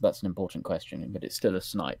 That's an important question, but it's still a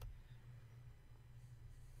snipe.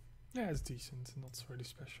 Yeah, it's decent, not really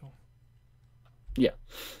special. Yeah.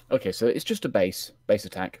 Okay, so it's just a base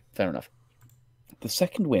attack. Fair enough. The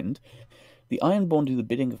second wind, the Ironborn do the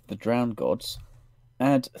bidding of the drowned gods,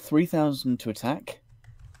 add 3,000 to attack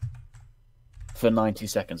for 90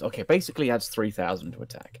 seconds. Okay, basically adds 3,000 to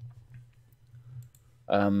attack.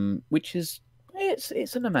 Which is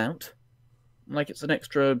it's an amount. Like it's an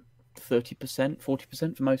extra 30%,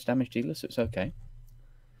 40% for most damage dealers, so it's okay.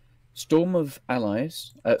 Storm of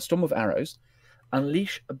Arrows.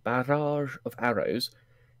 Unleash a barrage of arrows,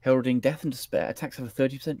 heralding death and despair. Attacks have a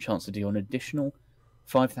 30% chance to deal an additional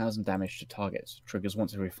 5,000 damage to targets. Triggers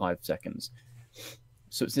once every 5 seconds.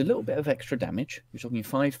 So it's a little bit of extra damage. You're talking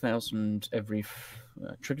 5,000 every...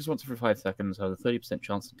 triggers once every 5 seconds, have a 30%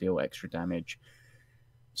 chance to deal extra damage.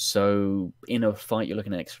 So in a fight, you're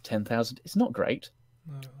looking at extra 10,000. It's not great.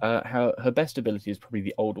 No. Her best ability is probably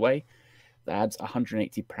the Old Way. That adds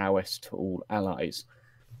 180 prowess to all allies.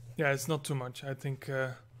 Yeah, it's not too much. I think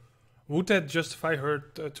would that justify her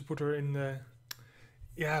to put her in the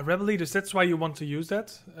Rebel Leaders? That's why you want to use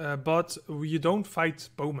that, but you don't fight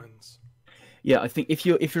bowmans. Yeah, I think if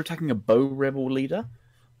you're attacking a bow Rebel Leader,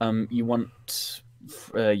 you want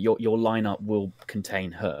your lineup will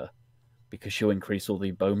contain her because she'll increase all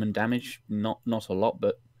the bowman damage. Not a lot,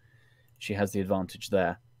 but she has the advantage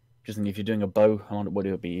there. Just think if you're doing a bow, what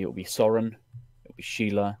it would be? It will be Soren, it will be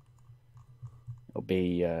Sheila. It'll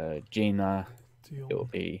be Gina. Theon. It'll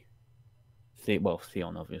be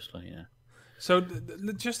Theon, obviously, yeah. So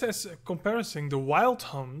just as a comparison, the Wild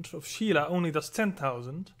Hunt of Sheila only does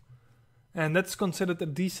 10,000, and that's considered a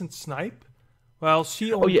decent snipe. Well,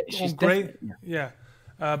 she's on Grey,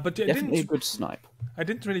 but definitely a good snipe. I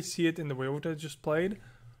didn't really see it in the Werewolf I just played.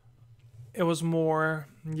 It was more,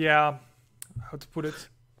 how to put it?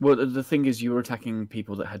 Well, the thing is, you were attacking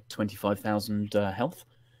people that had 25,000 health.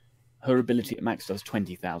 Her ability at max does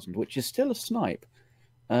 20,000, which is still a snipe.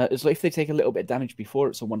 It's like if they take a little bit of damage before,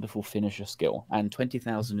 it's a wonderful finisher skill. And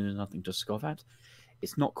 20,000 is nothing to scoff at.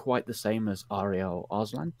 It's not quite the same as Arya or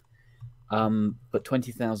Arslan. But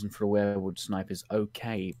 20,000 for a Werewood snipe is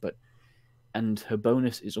okay. And her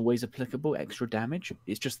bonus is always applicable, extra damage.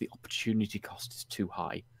 It's just the opportunity cost is too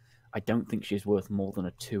high. I don't think she's worth more than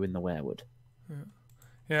a 2 in the Werewood.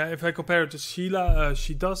 Yeah, if I compare it to Sheila,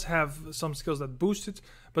 she does have some skills that boost it,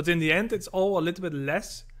 but in the end, it's all a little bit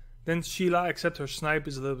less than Sheila, except her snipe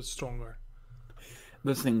is a little bit stronger.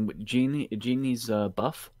 The thing with Genie's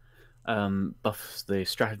buff buffs the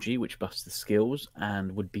strategy, which buffs the skills,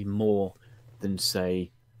 and would be more than, say,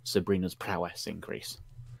 Sabrina's prowess increase.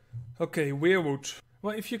 Okay, Weirwood.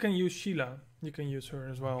 Well, if you can use Sheila, you can use her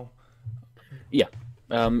as well. Yeah,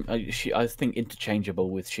 I think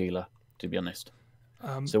interchangeable with Sheila, to be honest.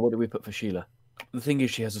 So what do we put for Sheila? The thing is,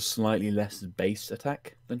 she has a slightly less base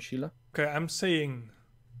attack than Sheila. Okay, I'm saying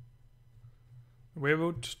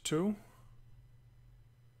Weirwood 2.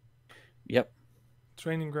 Yep.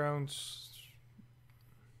 Training Grounds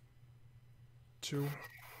 2.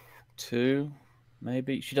 2,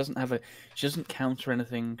 maybe. She doesn't counter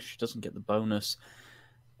anything. She doesn't get the bonus.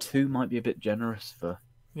 2 might be a bit generous for.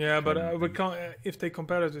 Yeah, but we can't. If they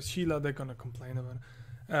compare it with Sheila, they're gonna complain about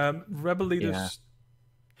it. Rebel Leaders. Yeah.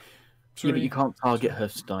 Yeah, but you can't target her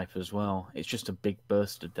snipe as well. It's just a big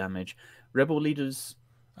burst of damage. Rebel Leaders.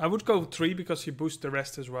 I would go 3 because she boosts the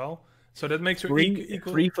rest as well. So that makes her 3,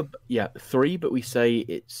 equal. 3, but we say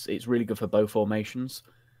it's really good for bow formations.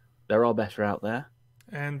 There are better out there.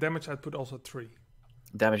 And damage output also 3.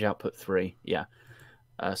 Damage output 3, yeah.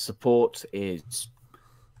 Support is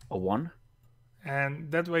a 1.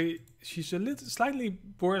 And that way she's slightly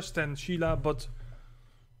worse than Sheila, but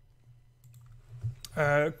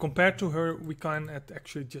Compared to her, we can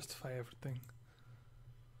actually justify everything.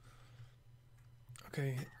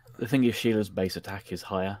 Okay. The thing is, Sheila's base attack is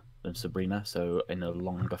higher than Sabrina, so in a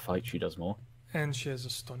longer fight she does more. And she has a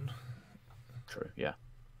stun. True, yeah.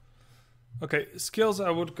 Okay, skills I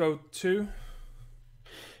would go 2.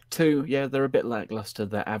 2, yeah, they're a bit lackluster.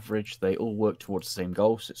 They're average. They all work towards the same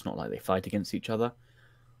goal, so it's not like they fight against each other.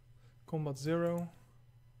 Combat 0.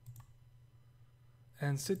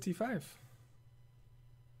 And City 5.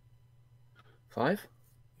 5?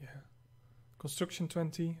 Yeah. Construction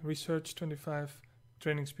 20, Research 25,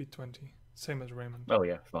 Training Speed 20. Same as Raymond. Oh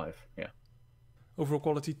yeah, 5, yeah. Overall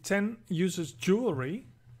quality 10, uses jewelry.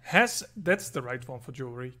 That's the right one for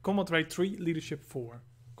jewelry. Combat rate 3, leadership 4.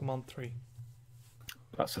 Command 3.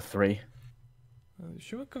 That's a 3.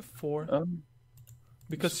 Should I go 4?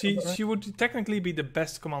 Because right? she would technically be the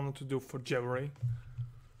best commander to do for jewelry.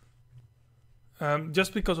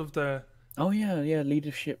 Just because of the... Oh yeah,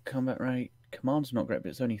 leadership, combat rate. Command's not great, but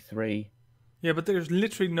it's only 3. Yeah, but there's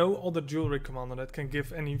literally no other jewelry commander that can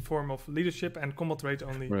give any form of leadership, and combat rate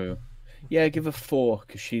only. True. Yeah, give her 4,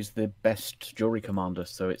 because she's the best jewelry commander,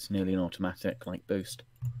 so it's nearly an automatic, like, boost.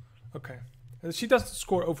 Okay. She doesn't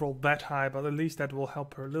score overall that high, but at least that will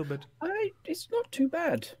help her a little bit. It's not too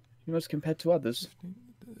bad, as compared to others.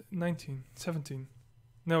 19, 17.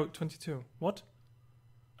 No, 22. What?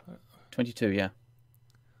 22, yeah.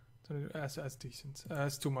 That's decent.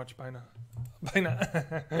 It's too much by now. By now.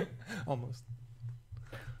 Almost.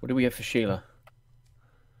 What do we have for Sheila?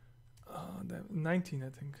 19, I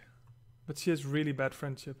think. But she has really bad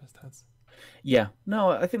friendship stats. Yeah,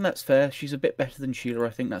 no, I think that's fair. She's a bit better than Sheila. I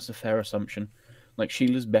think that's a fair assumption. Like,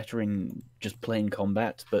 Sheila's better in just plain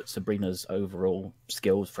combat, but Sabrina's overall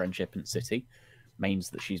skills, friendship, and city means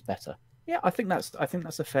that she's better. Yeah, I think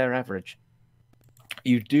that's a fair average.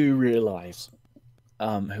 You do realise,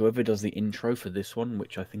 whoever does the intro for this one,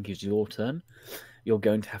 which I think is your turn, you're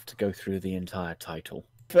going to have to go through the entire title.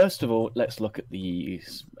 First of all, let's look at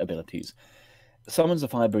these abilities. Summons a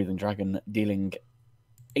fire-breathing dragon, dealing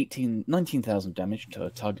 19,000 damage to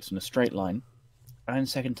targets in a straight line, and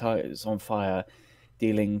second target is on fire,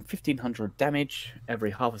 dealing 1,500 damage every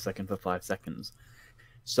half a second for 5 seconds.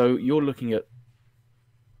 So you're looking at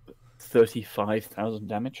 35,000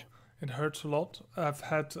 damage. It hurts a lot. I've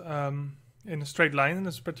had, in a straight line, in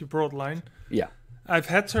a pretty broad line, Yeah. I've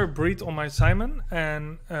had her breathe on my Simon,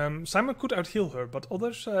 and Simon could out-heal her, but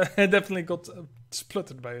others definitely got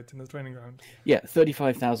spluttered by it in the training ground. Yeah,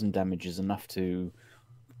 35,000 damage is enough to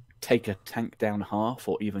take a tank down half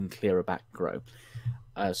or even clear a back row.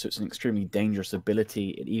 So it's an extremely dangerous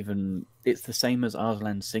ability. It's the same as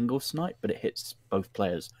Arslan's single snipe, but it hits both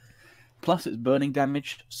players. Plus it's burning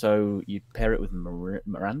damage, so you pair it with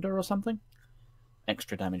Miranda or something.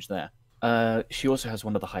 Extra damage there. She also has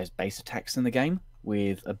one of the highest base attacks in the game,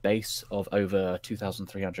 with a base of over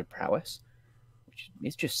 2,300 prowess, which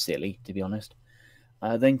is just silly, to be honest.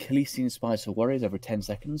 Then Khaleesi inspires her warriors every 10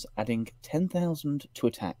 seconds, adding 10,000 to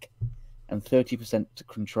attack and 30% to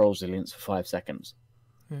control resilience for 5 seconds.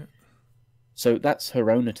 Yeah. So that's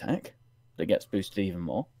her own attack that gets boosted even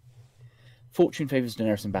more. Fortune favors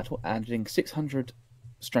Daenerys in battle, adding 600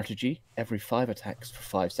 strategy every 5 attacks for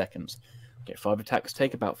 5 seconds. Okay, 5 attacks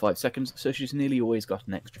take about 5 seconds, so she's nearly always got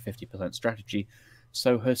an extra 50% strategy,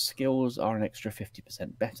 so her skills are an extra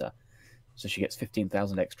 50% better. So she gets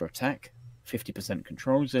 15,000 extra attack, 50%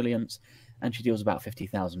 control resilience, and she deals about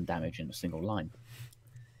 50,000 damage in a single line.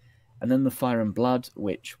 And then the Fire and Blood,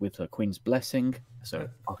 which with her Queen's Blessing, so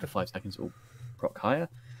after 5 seconds it will proc higher,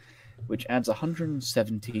 which adds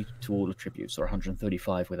 170 to all attributes, or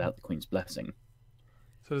 135 without the Queen's Blessing.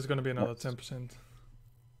 So there's going to be another 10%.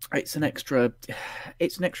 It's an extra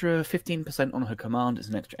 15% on her command, it's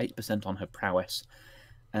an extra 8% on her prowess,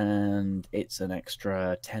 and it's an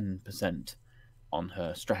extra 10% on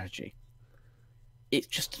her strategy. It's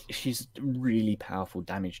just, she's a really powerful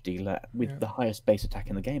damage dealer with the highest base attack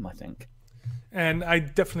in the game, I think. And I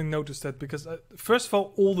definitely noticed that because, first of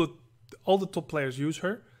all the top players use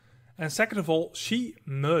her, and second of all, she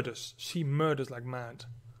murders. She murders like mad.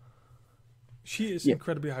 She is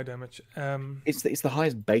incredibly high damage. It's the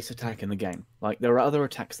highest base attack in the game. Like, there are other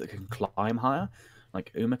attacks that can climb higher.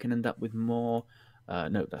 Like, Uma can end up with more.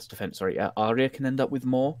 No, that's defense, sorry. Arya can end up with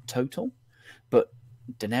more total. But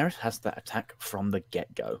Daenerys has that attack from the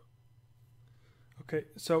get-go. Okay,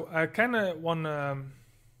 so I kind of want to...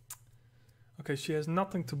 Okay, she has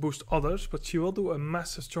nothing to boost others, but she will do a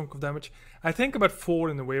massive chunk of damage. I think about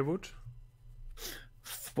 4 in the Weirwood.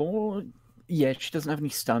 4? Yeah, she doesn't have any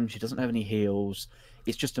stun, she doesn't have any heals.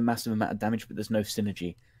 It's just a massive amount of damage, but there's no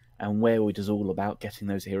synergy. And Weirwood is all about getting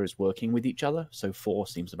those heroes working with each other, so 4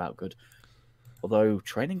 seems about good. Although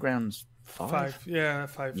Training Grounds 5. Yeah,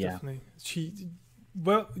 5 Yeah. definitely.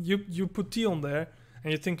 Well, you put Tion there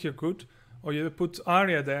and you think you're good, or you put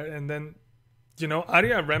Arya there and then,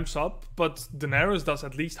 Arya ramps up, but Daenerys does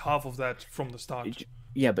at least half of that from the start.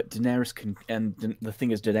 Yeah, but Daenerys can, and the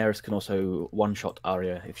thing is, Daenerys can also one-shot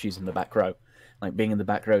Arya if she's in the back row. Like, being in the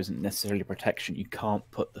back row isn't necessarily protection. You can't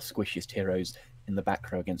put the squishiest heroes in the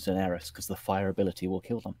back row against Daenerys because the fire ability will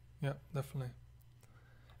kill them. Yeah, definitely.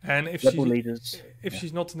 And if Rebel leaders,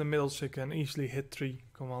 she's not in the middle, she can easily hit 3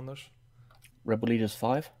 commanders. Rebel leaders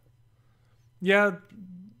 5. Yeah,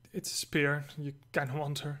 it's a spear. You kind of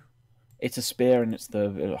want her. It's a spear and it's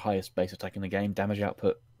the highest base attack in the game. Damage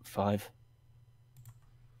output 5.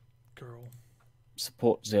 Girl.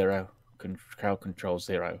 Support 0. Crowd control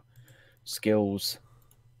 0. Skills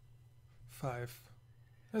 5.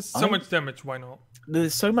 There's so much damage. Why not?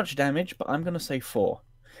 There's so much damage, but I'm going to say 4.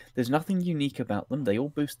 There's nothing unique about them. They all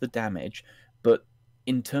boost the damage, but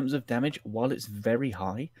in terms of damage, while it's very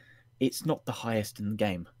high, it's not the highest in the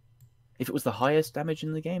game. If it was the highest damage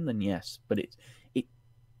in the game, then yes, but it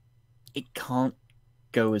can't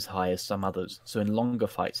go as high as some others. So in longer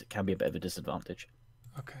fights, it can be a bit of a disadvantage.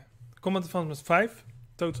 Okay. Combat advancement 5.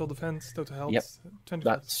 Total defense, total health. Yep.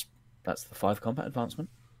 25. That's the 5 combat advancement.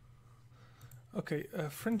 Okay,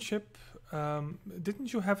 friendship.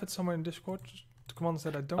 Didn't you have it somewhere in Discord? The commanders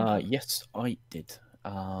that I don't have? Yes, I did.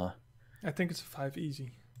 I think it's a 5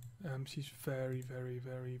 easy. She's very, very,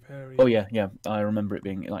 very, very... Oh, yeah. I remember it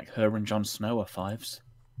being like her and Jon Snow are 5s.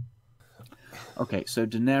 Okay, so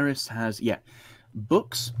Daenerys has,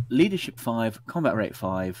 books, leadership 5, combat rate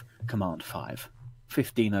 5, command 5.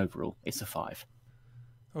 15 overall. It's a 5.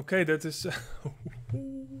 Okay, that is...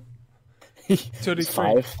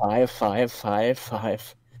 33.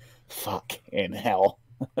 5. Fuck in hell.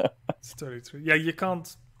 It's 33. Yeah, you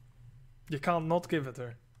can't not give it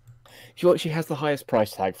her. She has the highest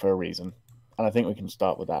price tag for a reason, and I think we can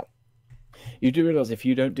start with that. You do realize if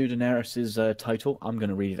you don't do Daenerys' title, I'm going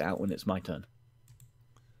to read it out when it's my turn.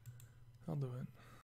 I'll do it.